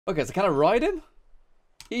Okay, so can I ride him?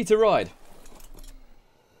 E to ride.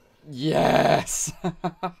 Yes!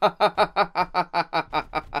 I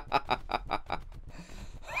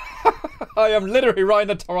am literally riding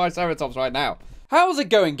a Triceratops right now. How's it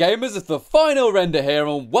going, gamers? It's the final render here,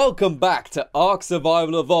 and welcome back to Ark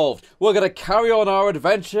Survival Evolved. We're going to carry on our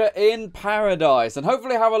adventure in paradise, and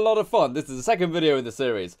hopefully have a lot of fun. This is the second video in the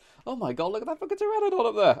series. Oh my god, look at that fucking Pteranodon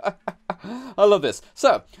up there. I love this.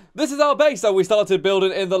 So, this is our base that we started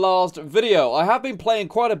building in the last video. I have been playing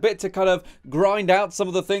quite a bit to kind of grind out some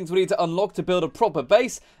of the things we need to unlock to build a proper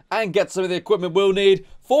base and get some of the equipment we'll need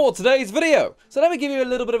for today's video. So let me give you a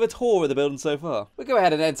little bit of a tour of the building so far. We'll go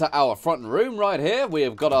ahead and enter our front room right here. We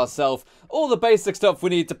have got ourselves all the basic stuff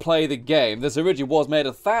we need to play the game. This originally was made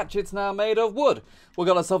of thatch, it's now made of wood. We've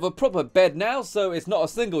got ourselves a proper bed now, so it's not a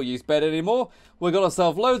single-use bed anymore. We've got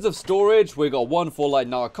ourselves loads of storage. We've got one for like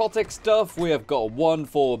narcotic stuff. We have got one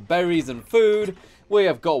for berries and food. We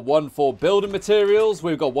have got one for building materials.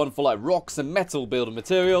 We've got one for like rocks and metal building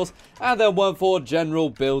materials. And then one for general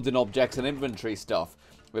building objects and inventory stuff.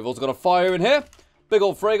 We've also got a fire in here. Big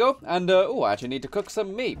old Frago. And, oh, I actually need to cook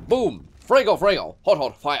some meat. Boom. Frago, Frago. Hot,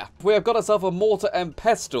 hot fire. We have got ourselves a mortar and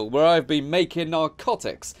pestle where I've been making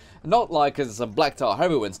narcotics. Not like some black tar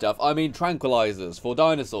heroin stuff, I mean tranquilizers for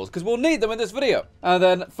dinosaurs, because we'll need them in this video. And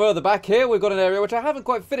then further back here, we've got an area which I haven't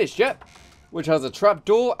quite finished yet, which has a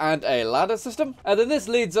trapdoor and a ladder system. And then this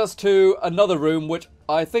leads us to another room, which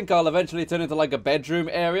I think I'll eventually turn into like a bedroom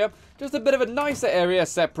area. Just a bit of a nicer area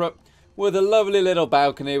separate, with a lovely little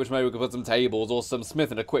balcony, which maybe we could put some tables or some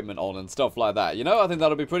smithing equipment on and stuff like that. You know, I think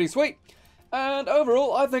that'll be pretty sweet. And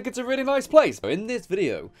overall, I think it's a really nice place. In this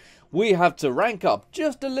video, we have to rank up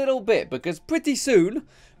just a little bit, because pretty soon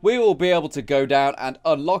we will be able to go down and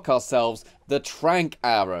unlock ourselves the trank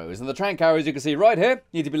arrows. And the trank arrows you can see right here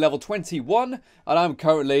need to be level 21, and I'm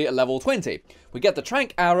currently at level 20. We get the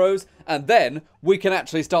trank arrows, and then we can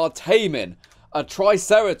actually start taming a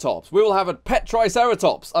Triceratops. We will have a pet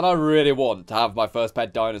Triceratops, and I really want to have my first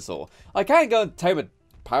pet dinosaur. I can go and tame a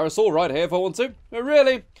parasaur right here if I want to, but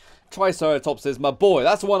really, Triceratops is my boy.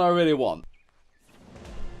 That's the one I really want.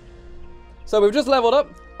 So we've just leveled up,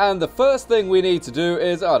 and the first thing we need to do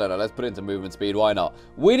is, I don't know, let's put it into movement speed, why not?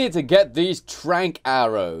 We need to get these trank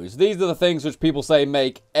arrows. These are the things which people say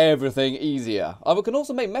make everything easier. Oh, we can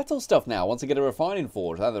also make metal stuff now once we get a refining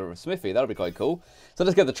forge and a smithy. That'll be quite cool. So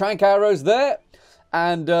let's get the trank arrows there.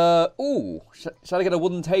 And, ooh, shall I get a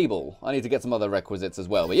wooden table? I need to get some other requisites as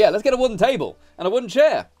well. But yeah, let's get a wooden table and a wooden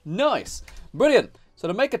chair. Nice. Brilliant. So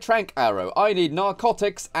to make a trank arrow, I need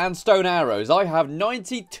narcotics and stone arrows. I have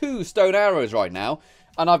 92 stone arrows right now,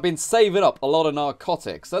 and I've been saving up a lot of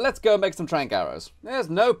narcotics. So let's go and make some trank arrows. There's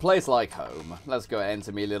no place like home. Let's go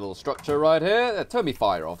enter me little structure right here. Turn me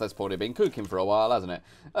fire off. That's probably been cooking for a while, hasn't it?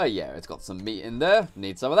 Oh yeah, it's got some meat in there.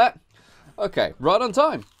 Need some of that. Okay, right on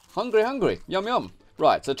time. Hungry, hungry. Yum, yum.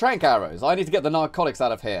 Right, so trank arrows. I need to get the narcotics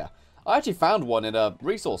out of here. I actually found one in a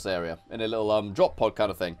resource area, in a little drop pod kind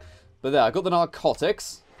of thing. But there, I got the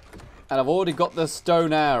narcotics, and I've already got the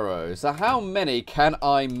stone arrows. So how many can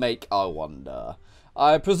I make, I wonder?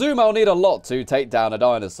 I presume I'll need a lot to take down a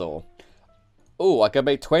dinosaur. Oh, I can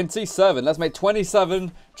make 27. Let's make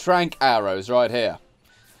 27 trank arrows right here.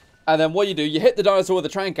 And then what you do, you hit the dinosaur with a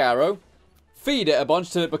trank arrow, feed it a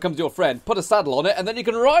bunch till it becomes your friend, put a saddle on it, and then you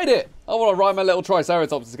can ride it. I want to ride my little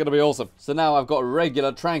Triceratops. It's going to be awesome. So now I've got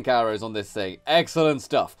regular trank arrows on this thing. Excellent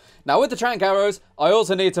stuff. Now with the trank arrows, I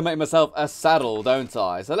also need to make myself a saddle, don't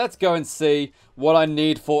I? So let's go and see what I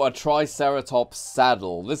need for a Triceratops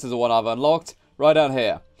saddle. This is the one I've unlocked right down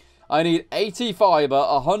here. I need 80 fiber,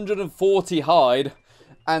 140 hide,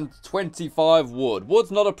 and 25 wood.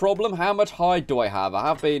 Wood's not a problem. How much hide do I have? I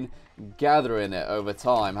have been gathering it over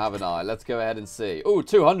time, haven't I? Let's go ahead and see. Oh,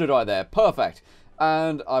 200 right there. Perfect.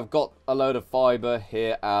 And I've got a load of fiber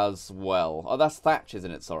here as well. Oh, that's thatch, isn't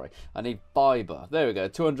it? Sorry. I need fiber. There we go.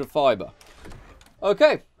 200 fiber.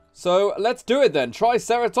 Okay. So let's do it then.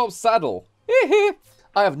 Triceratops saddle. I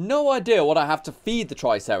have no idea what I have to feed the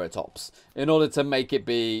Triceratops in order to make it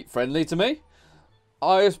be friendly to me.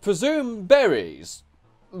 I presume berries,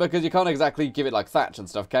 because you can't exactly give it like thatch and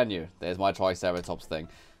stuff, can you? There's my Triceratops thing.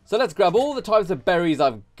 So let's grab all the types of berries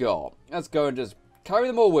I've got. Let's go and just carry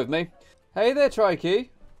them all with me. Hey there, Trikey.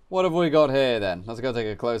 What have we got here then? Let's go take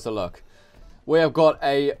a closer look. We have got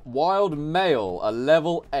a wild male, a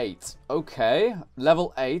level 8. Okay,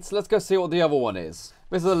 level 8. Let's go see what the other one is.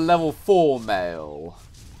 This is a level 4 male.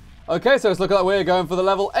 Okay, so it's looking like we're going for the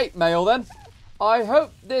level 8 male then. I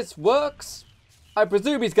hope this works. I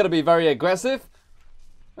presume he's going to be very aggressive.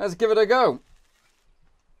 Let's give it a go.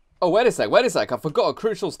 Oh, wait a sec. I forgot a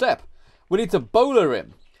crucial step. We need to bowler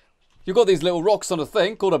him. You've got these little rocks on a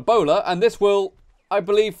thing called a bowler, and this will, I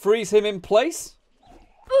believe, freeze him in place.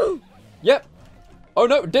 Yep. Oh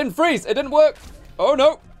no, it didn't freeze. It didn't work. Oh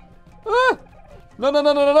no. Ah! No,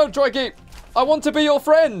 Trikey. I want to be your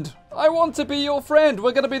friend. I want to be your friend.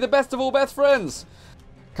 We're going to be the best of all best friends.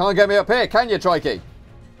 Can't get me up here, can you, Trikey?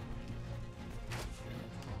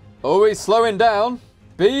 Oh, he's slowing down.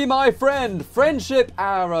 Be my friend. Friendship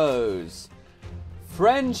arrows.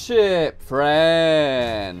 Friendship.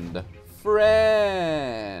 Friend.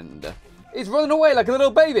 Friend. He's running away like a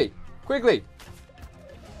little baby. Quickly.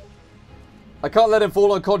 I can't let him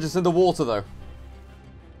fall unconscious in the water, though.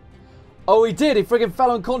 Oh, he did. He friggin'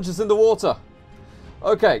 fell unconscious in the water.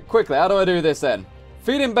 Okay, quickly. How do I do this then?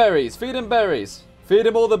 Feed him berries. Feed him berries. Feed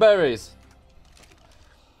him all the berries.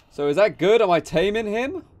 So is that good? Am I taming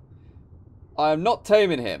him? I am not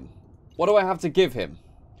taming him. What do I have to give him?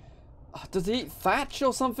 Does he eat thatch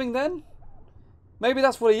or something then? Maybe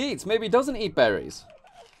that's what he eats. Maybe he doesn't eat berries.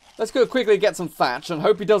 Let's go quickly get some thatch and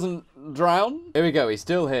hope he doesn't drown. Here we go. He's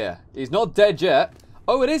still here. He's not dead yet.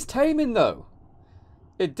 Oh, it is taming though.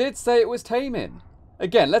 It did say it was taming.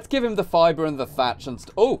 Again, let's give him the fiber and the thatch and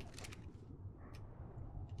oh!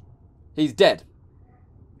 He's dead.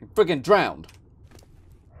 He friggin' drowned.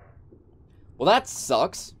 Well, that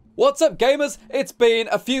sucks. What's up, gamers? It's been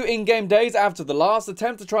a few in-game days after the last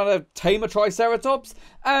attempt to try to tame a Triceratops,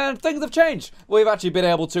 and things have changed. We've actually been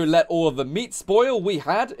able to let all of the meat spoil we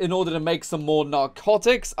had in order to make some more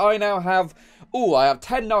narcotics. I now have... Ooh, I have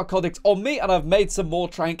 10 narcotics on me, and I've made some more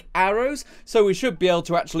trank arrows, so we should be able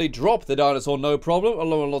to actually drop the dinosaur no problem,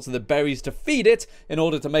 along with lots of the berries to feed it, in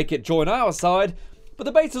order to make it join our side. But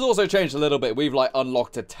the base has also changed a little bit. We've, like,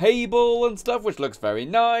 unlocked a table and stuff, which looks very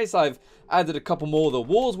nice. I've added a couple more of the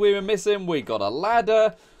walls we were missing. We got a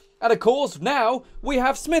ladder. And, of course, now we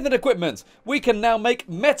have smithing equipment. We can now make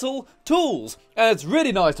metal tools. And it's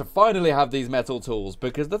really nice to finally have these metal tools,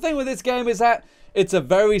 because the thing with this game is that it's a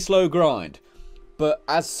very slow grind. But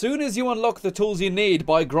as soon as you unlock the tools you need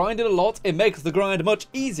by grinding a lot, it makes the grind much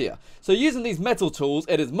easier. So using these metal tools,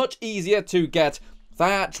 it is much easier to get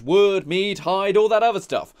thatch, wood, meat, hide, all that other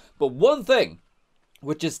stuff. But one thing,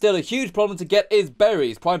 which is still a huge problem to get, is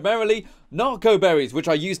berries. Primarily narco berries, which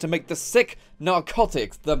I use to make the sick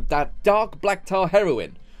narcotics, that dark black tar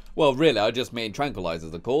heroin. Well, really, I just mean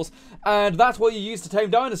tranquilizers, of course. And that's what you use to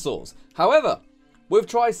tame dinosaurs. However, with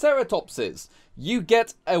Triceratopses, you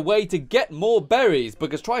get a way to get more berries,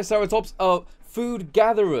 because Triceratops are food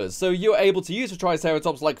gatherers. So you're able to use a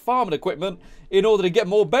Triceratops like farming equipment in order to get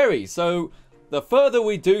more berries. So the further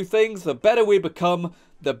we do things, the better we become,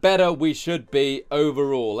 the better we should be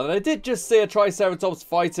overall. And I did just see a Triceratops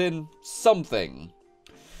fighting something.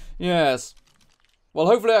 Yes. Well,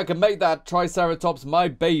 hopefully I can make that Triceratops my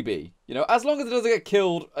baby. You know, as long as it doesn't get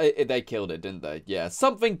killed. They killed it, didn't they? Yeah,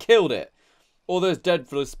 something killed it. All those dead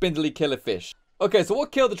spindly killer fish. Okay, so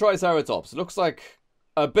what killed the Triceratops? It looks like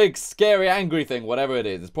a big, scary, angry thing, whatever it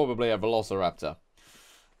is. It's probably a Velociraptor.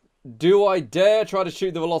 Do I dare try to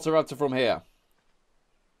shoot the Velociraptor from here?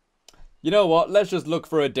 You know what? Let's just look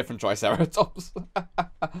for a different Triceratops. I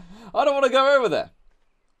don't want to go over there.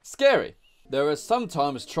 Scary. There are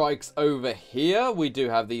sometimes trikes over here. We do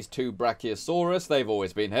have these two Brachiosaurus. They've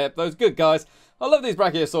always been here. Those good guys. I love these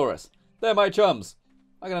Brachiosaurus. They're my chums.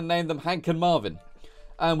 I'm going to name them Hank and Marvin.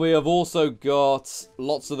 And we have also got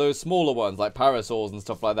lots of those smaller ones, like parasaurs and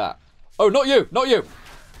stuff like that. Oh, not you! Not you!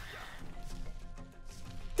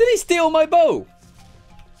 Did he steal my bow?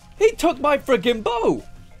 He took my friggin' bow!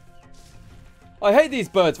 I hate these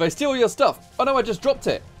birds. They steal your stuff. Oh no, I just dropped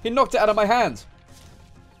it. He knocked it out of my hand.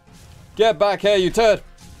 Get back here, you turd.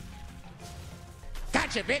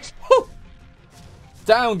 Gotcha, bitch! Whew.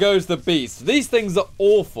 Down goes the beast. These things are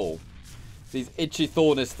awful. These itchy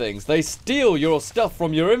thornous things. They steal your stuff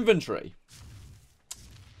from your inventory.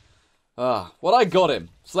 Ah, well, I got him.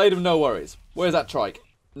 Slayed him, no worries. Where's that trike?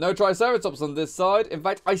 No Triceratops on this side. In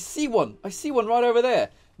fact, I see one. I see one right over there.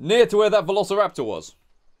 Near to where that Velociraptor was.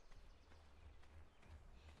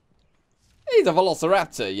 He's a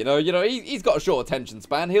Velociraptor, you know. He's got a short attention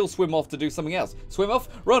span. He'll swim off to do something else. Swim off?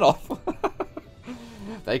 Run off.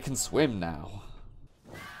 They can swim now.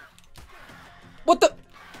 What the...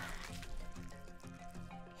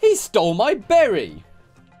 He stole my berry.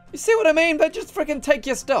 You see what I mean? They just freaking take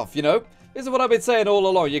your stuff, you know? This is what I've been saying all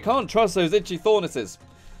along. You can't trust those itchy thornuses.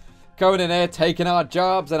 Going in there, taking our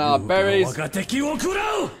jobs and our berries.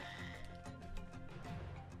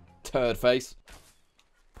 Turd face.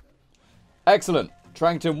 Excellent.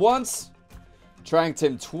 Tranked him once. Tranked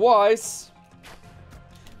him twice.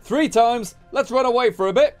 3 times. Let's run away for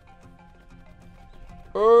a bit.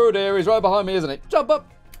 Oh dear, he's right behind me, isn't he? Jump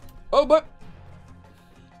up. Oh, but...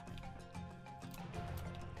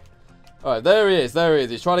 Alright, there he is. There he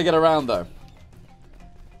is. He's trying to get around, though.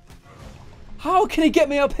 How can he get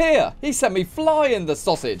me up here? He sent me flying, the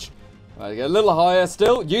sausage. Alright, get a little higher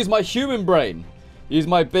still. Use my human brain. Use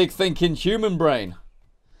my big thinking human brain.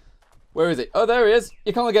 Where is he? Oh, there he is.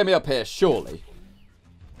 You can't get me up here, surely.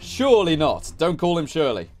 Surely not. Don't call him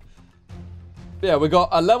Shirley. Yeah, we got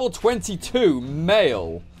a level 22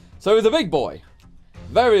 male. So he's a big boy.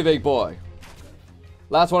 Very big boy.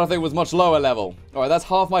 Last one I think was much lower level. Alright, that's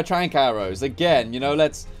half my trank arrows. Again, you know,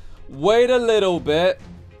 let's wait a little bit.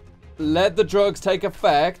 Let the drugs take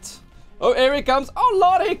effect. Oh, here he comes. Oh,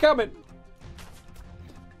 Lord, he coming.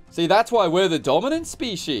 See, that's why we're the dominant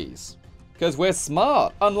species. Because we're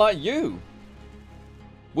smart, unlike you.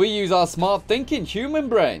 We use our smart thinking human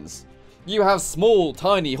brains. You have small,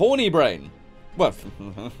 tiny, horny brain. Well,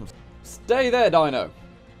 stay there, Dino.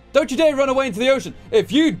 Don't you dare run away into the ocean.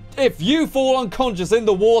 If you fall unconscious in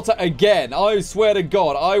the water again, I swear to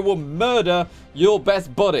God, I will murder your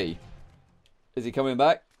best buddy. Is he coming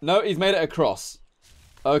back? No, he's made it across.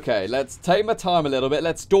 Okay, let's take my time a little bit.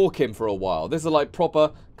 Let's stalk him for a while. This is like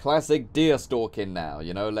proper classic deer stalking now.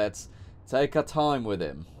 You know, let's take our time with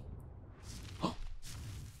him.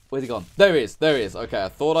 Where's he gone? There he is. There he is. Okay, I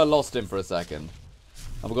thought I lost him for a second.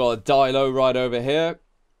 And we've got a Dilo right over here.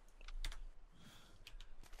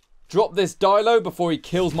 Drop this Dilo before he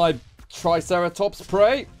kills my Triceratops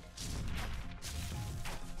prey.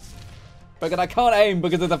 But I can't aim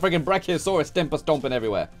because there's a freaking Brachiosaurus stimper stomping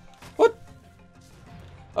everywhere. What?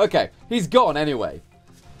 Okay, he's gone anyway.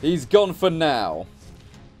 He's gone for now.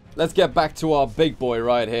 Let's get back to our big boy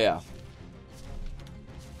right here.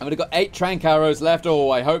 I've only got 8 trank arrows left. Oh,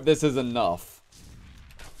 I hope this is enough.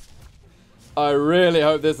 I really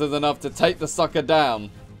hope this is enough to take the sucker down.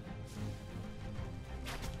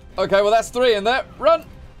 Okay, well that's 3 in there. Run!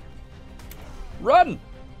 Run!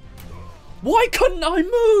 Why couldn't I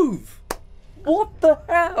move? What the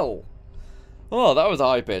hell? Oh, that was a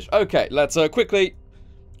high pitch. Okay, let's quickly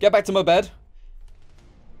get back to my bed.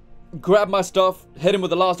 Grab my stuff, hit him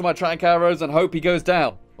with the last of my trank arrows, and hope he goes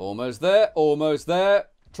down. Almost there, almost there.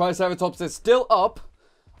 Triceratops is still up.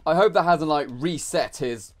 I hope that hasn't, like, reset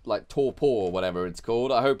his, like, torpor or whatever it's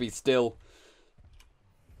called. I hope he's still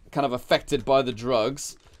kind of affected by the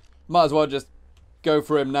drugs. Might as well just go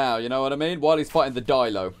for him now, you know what I mean? While he's fighting the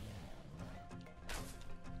Dilo.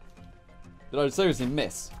 Did I seriously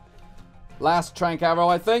miss? Last trank arrow,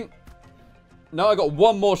 I think. No, I got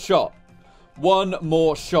one more shot. One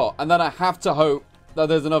more shot. And then I have to hope that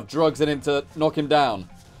there's enough drugs in him to knock him down.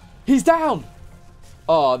 He's down!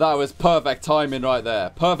 Oh, that was perfect timing right there.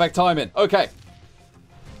 Perfect timing. Okay.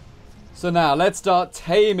 So now, let's start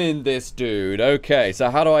taming this dude. Okay, so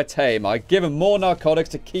how do I tame? I give him more narcotics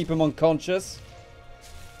to keep him unconscious.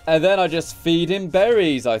 And then I just feed him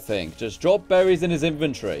berries, I think. Just drop berries in his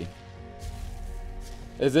inventory.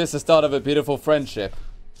 Is this the start of a beautiful friendship?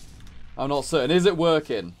 I'm not certain. Is it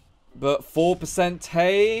working? But 4%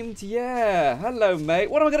 tamed? Yeah. Hello,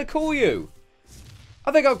 mate. What am I going to call you?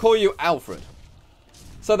 I think I'll call you Alfred.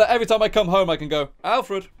 So that every time I come home, I can go,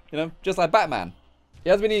 Alfred. You know, just like Batman. He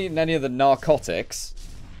hasn't been eating any of the narcotics.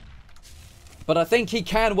 But I think he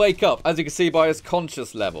can wake up, as you can see by his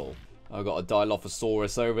conscious level. I've got a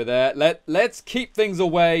Dilophosaurus over there. Let's keep things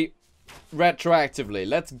away retroactively.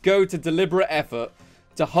 Let's go to deliberate effort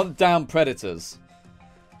to hunt down predators.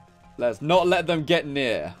 Let's not let them get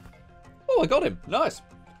near. Oh, I got him. Nice.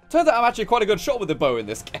 Turns out I'm actually quite a good shot with the bow in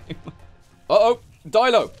this game. Uh-oh.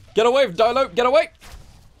 Dilo. Get away, Dilo. Get away.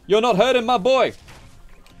 You're not hurting my boy.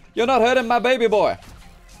 You're not hurting my baby boy.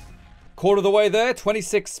 Quarter of the way there.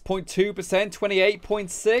 26.2%.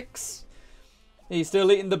 28.6%. He's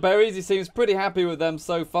still eating the berries. He seems pretty happy with them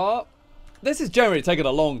so far. This is generally taking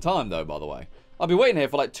a long time, though, by the way. I'll be waiting here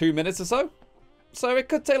for like 2 minutes or so. So it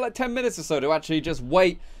could take like 10 minutes or so to actually just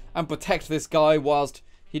wait and protect this guy whilst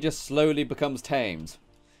he just slowly becomes tamed.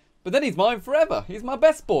 But then he's mine forever. He's my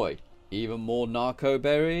best boy. Even more narco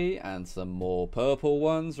berry and some more purple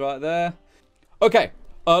ones right there. Okay,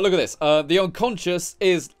 look at this. The unconscious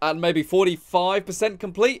is at maybe 45%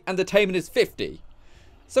 complete and the taming is 50.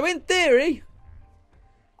 So in theory,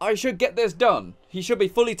 I should get this done. He should be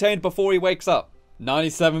fully tamed before he wakes up.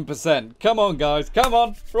 97%. Come on, guys. Come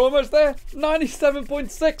on. We're almost there.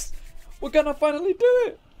 97.6. We're gonna finally do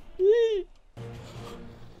it. Yee.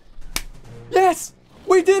 Yes!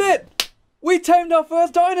 We did it! We tamed our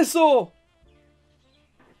first dinosaur!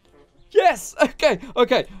 Yes! Okay,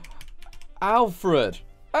 okay. Alfred.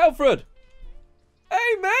 Alfred!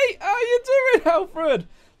 Hey, mate! How you doing, Alfred?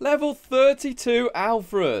 Level 32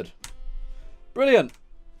 Alfred. Brilliant.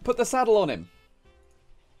 Put the saddle on him.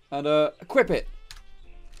 And, equip it.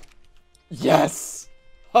 Yes!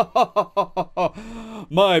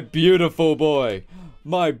 My beautiful boy.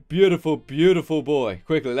 My beautiful, beautiful boy.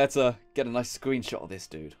 Quickly, let's get a nice screenshot of this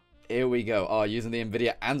dude. Here we go. Oh, using the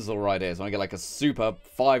NVIDIA Ansel right here. So I get like a super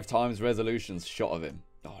 5 times resolution shot of him.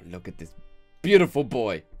 Oh, look at this beautiful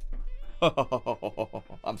boy.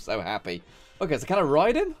 I'm so happy. Okay, so can I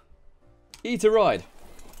ride him? E to ride.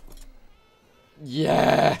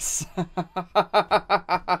 Yes.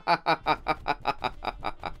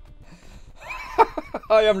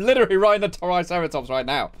 I am literally riding the Triceratops right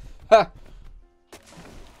now.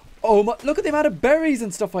 Oh my, look at the amount of berries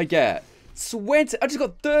and stuff I get. Sweat, I just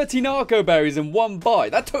got 30 narco berries in one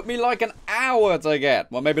bite. That took me like an hour to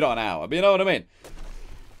get. Well, maybe not an hour, but you know what I mean.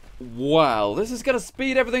 Wow, this is going to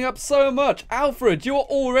speed everything up so much. Alfred, you are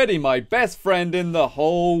already my best friend in the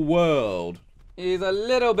whole world. He's a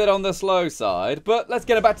little bit on the slow side, but let's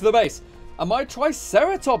get it back to the base. And my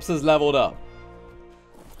Triceratops has leveled up.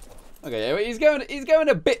 Okay, he's going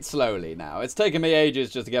a bit slowly now. It's taken me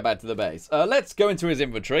ages just to get back to the base. Let's go into his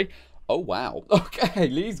inventory. Oh, wow. Okay,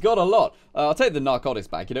 he's got a lot. I'll take the narcotics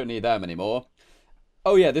back. You don't need them anymore.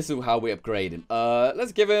 Oh, yeah, this is how we upgrade him.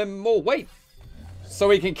 Let's give him more weight so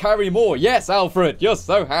he can carry more. Yes, Alfred, you're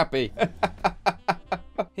so happy.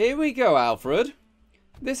 Here we go, Alfred.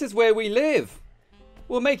 This is where we live.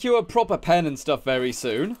 We'll make you a proper pen and stuff very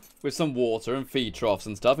soon with some water and feed troughs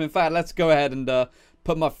and stuff. In fact, let's go ahead and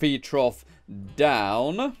put my feed trough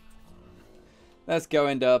down. Let's go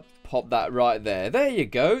and pop that right there. There you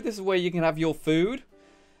go. This is where you can have your food.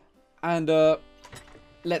 And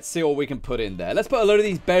let's see what we can put in there. Let's put a load of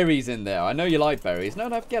these berries in there. I know you like berries. No,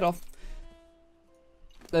 get off.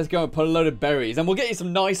 Let's go and put a load of berries. And we'll get you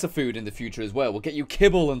some nicer food in the future as well. We'll get you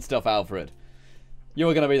kibble and stuff, Alfred.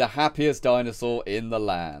 You're going to be the happiest dinosaur in the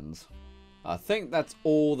land. I think that's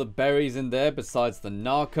all the berries in there besides the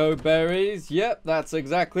narco berries. Yep, that's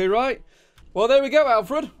exactly right. Well, there we go,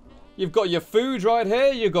 Alfred. You've got your food right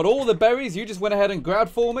here. You've got all the berries you just went ahead and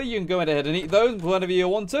grabbed for me. You can go ahead and eat those whenever you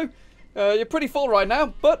want to. You're pretty full right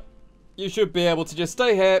now, but you should be able to just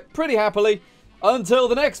stay here pretty happily until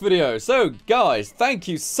the next video. So, guys, thank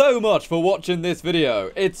you so much for watching this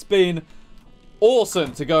video. It's been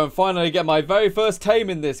awesome to go and finally get my very first tame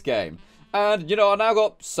in this game. And, you know, I now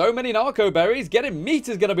got so many narco berries, getting meat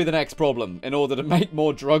is going to be the next problem in order to make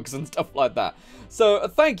more drugs and stuff like that. So,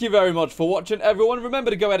 thank you very much for watching, everyone. Remember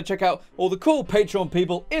to go ahead and check out all the cool Patreon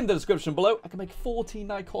people in the description below. I can make 14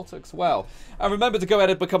 narcotics, wow. And remember to go ahead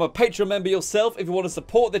and become a Patreon member yourself if you want to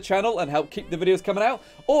support the channel and help keep the videos coming out.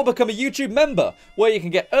 Or become a YouTube member, where you can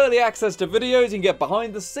get early access to videos, you can get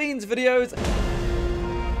behind the scenes videos.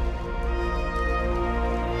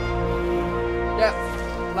 Yes.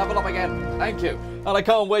 Level up again. Thank you. And I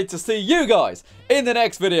can't wait to see you guys in the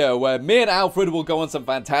next video where me and Alfred will go on some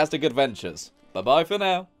fantastic adventures. Bye-bye for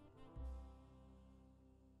now.